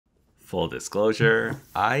Full disclosure,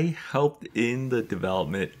 I helped in the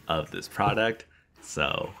development of this product,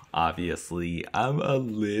 so obviously I'm a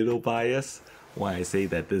little biased when I say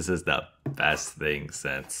that this is the best thing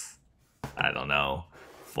since, I don't know,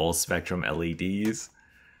 full spectrum LEDs.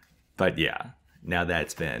 But yeah, now that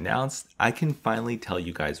it's been announced, I can finally tell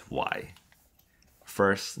you guys why.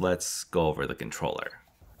 First, let's go over the controller.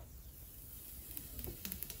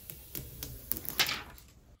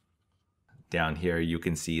 Down here, you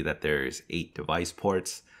can see that there's 8 device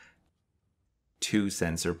ports, 2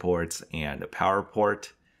 sensor ports, and a power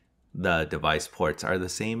port. The device ports are the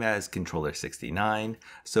same as controller 69,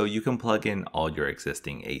 so you can plug in all your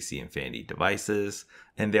existing AC Infinity devices,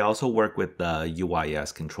 and they also work with the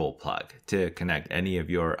UIS control plug to connect any of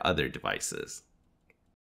your other devices.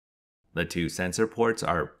 The 2 sensor ports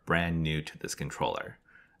are brand new to this controller,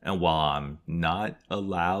 and while I'm not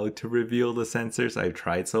allowed to reveal the sensors I've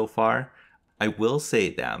tried so far, I will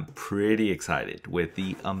say that I'm pretty excited with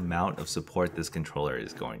the amount of support this controller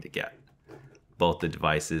is going to get. Both the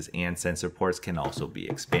devices and sensor ports can also be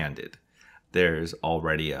expanded. There's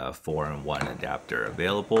already a 4-in-1 adapter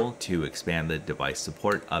available to expand the device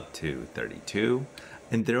support up to 32,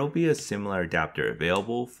 and there will be a similar adapter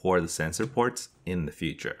available for the sensor ports in the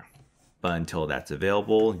future. But until that's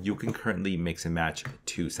available, you can currently mix and match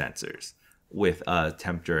 2 sensors, with a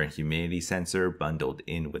temperature and humidity sensor bundled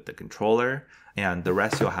in with the controller, and the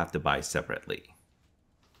rest you'll have to buy separately.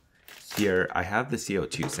 Here I have the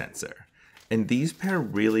CO2 sensor, and these pair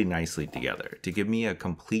really nicely together to give me a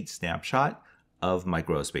complete snapshot of my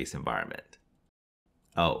grow space environment.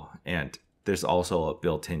 Oh, and there's also a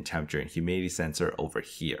built-in temperature and humidity sensor over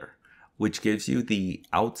here, which gives you the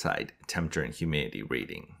outside temperature and humidity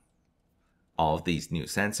reading. All of these new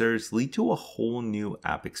sensors lead to a whole new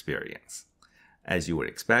app experience. As you would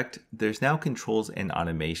expect, there's now controls and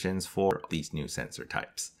automations for these new sensor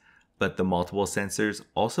types, but the multiple sensors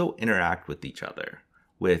also interact with each other,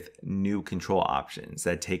 with new control options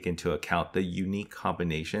that take into account the unique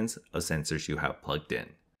combinations of sensors you have plugged in.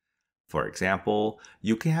 For example,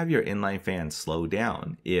 you can have your inline fan slow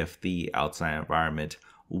down if the outside environment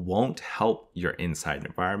won't help your inside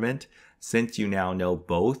environment, since you now know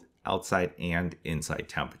both outside and inside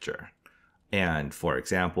temperature. And for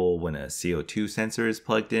example, when a CO2 sensor is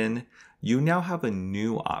plugged in, you now have a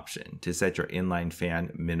new option to set your inline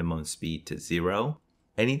fan minimum speed to 0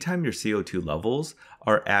 anytime your CO2 levels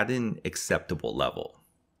are at an acceptable level.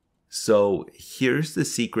 So here's the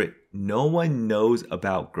secret no one knows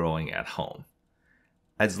about growing at home.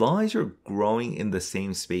 As long as you're growing in the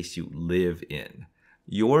same space you live in,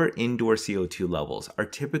 your indoor CO2 levels are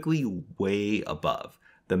typically way above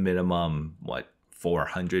the minimum,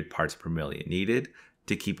 400 parts per million needed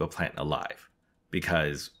to keep a plant alive,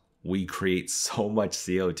 because we create so much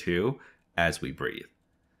CO2 as we breathe.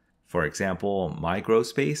 For example, my grow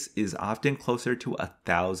space is often closer to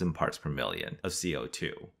 1,000 parts per million of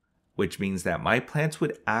CO2, which means that my plants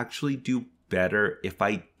would actually do better if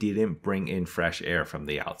I didn't bring in fresh air from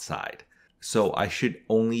the outside. So I should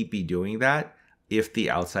only be doing that if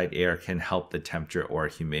the outside air can help the temperature or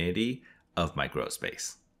humidity of my grow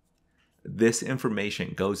space. This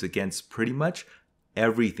information goes against pretty much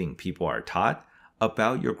everything people are taught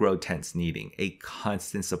about your grow tents needing a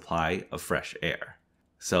constant supply of fresh air.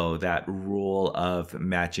 So that rule of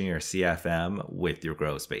matching your CFM with your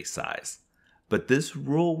grow space size. But this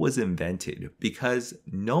rule was invented because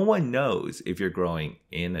no one knows if you're growing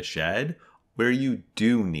in a shed where you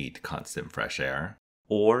do need constant fresh air,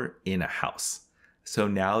 or in a house. So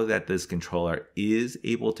now that this controller is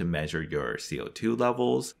able to measure your CO2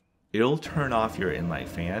 levels, it'll turn off your inline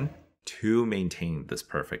fan to maintain this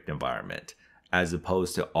perfect environment, as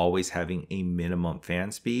opposed to always having a minimum fan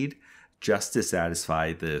speed just to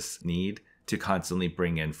satisfy this need to constantly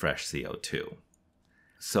bring in fresh CO2.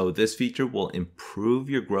 So this feature will improve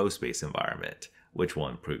your grow space environment, which will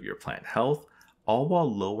improve your plant health, all while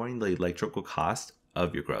lowering the electrical cost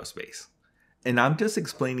of your grow space. And I'm just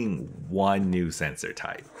explaining one new sensor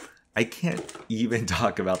type. I can't even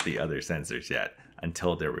talk about the other sensors yet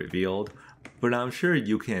until they're revealed, but I'm sure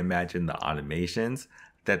you can imagine the automations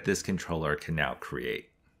that this controller can now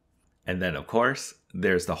create. And then of course,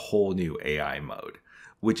 there's the whole new AI mode,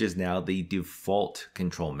 which is now the default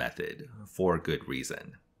control method for good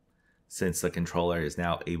reason. Since the controller is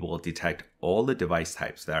now able to detect all the device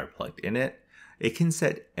types that are plugged in it, it can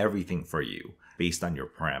set everything for you based on your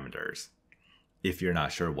parameters. If you're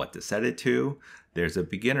not sure what to set it to, there's a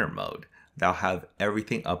beginner mode that'll have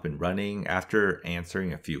everything up and running after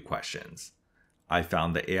answering a few questions. I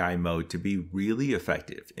found the AI mode to be really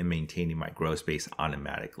effective in maintaining my grow space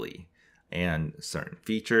automatically, and certain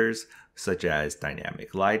features such as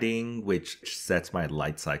dynamic lighting, which sets my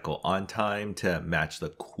light cycle on time to match the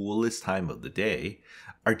coolest time of the day,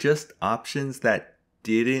 are just options that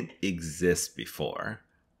didn't exist before.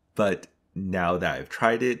 But now that I've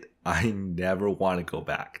tried it, I never want to go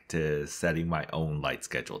back to setting my own light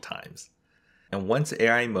schedule times. And once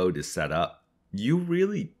AI mode is set up, you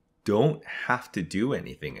really don't have to do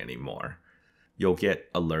anything anymore. You'll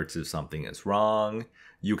get alerts if something is wrong.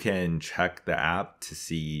 You can check the app to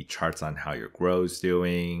see charts on how your grow's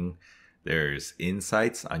doing. There's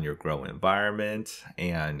insights on your grow environment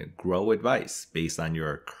and grow advice based on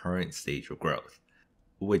your current stage of growth,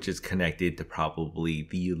 which is connected to probably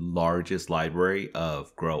the largest library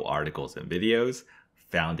of grow articles and videos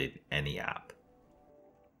found in any app.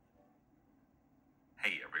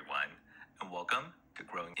 Hey everyone, and welcome to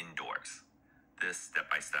Growing Indoors. This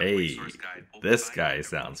step-by-step resource guide. This guy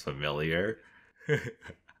sounds familiar.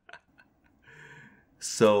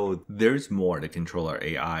 So there's more to controller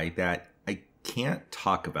AI that I can't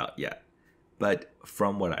talk about yet. But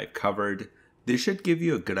from what I've covered, this should give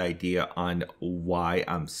you a good idea on why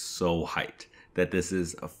I'm so hyped that this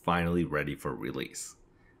is finally ready for release.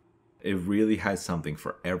 It really has something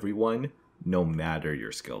for everyone, no matter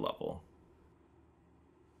your skill level.